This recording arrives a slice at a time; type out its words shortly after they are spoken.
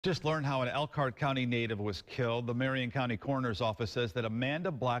Just learned how an Elkhart County native was killed. The Marion County Coroner's Office says that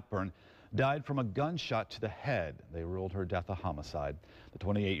Amanda Blackburn died from a gunshot to the head. They ruled her death a homicide. The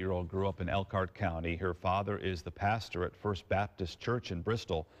 28-year-old grew up in Elkhart County. Her father is the pastor at First Baptist Church in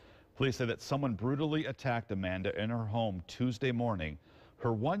Bristol. Police say that someone brutally attacked Amanda in her home Tuesday morning.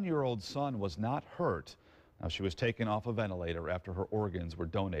 Her one-year-old son was not hurt. Now, she was taken off a ventilator after her organs were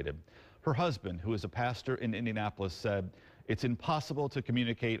donated. Her husband, who is a pastor in Indianapolis, said, "It's impossible to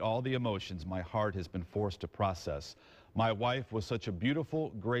communicate all the emotions my heart has been forced to process. My wife was such a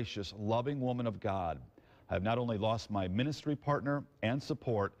beautiful, gracious, loving woman of God. I have not only lost my ministry partner and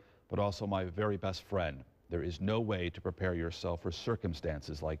support, but also my very best friend. There is no way to prepare yourself for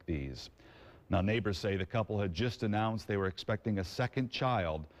circumstances like these." Now, neighbors say the couple had just announced they were expecting a second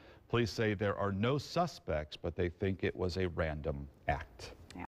child. Police say there are no suspects, but they think it was a random act.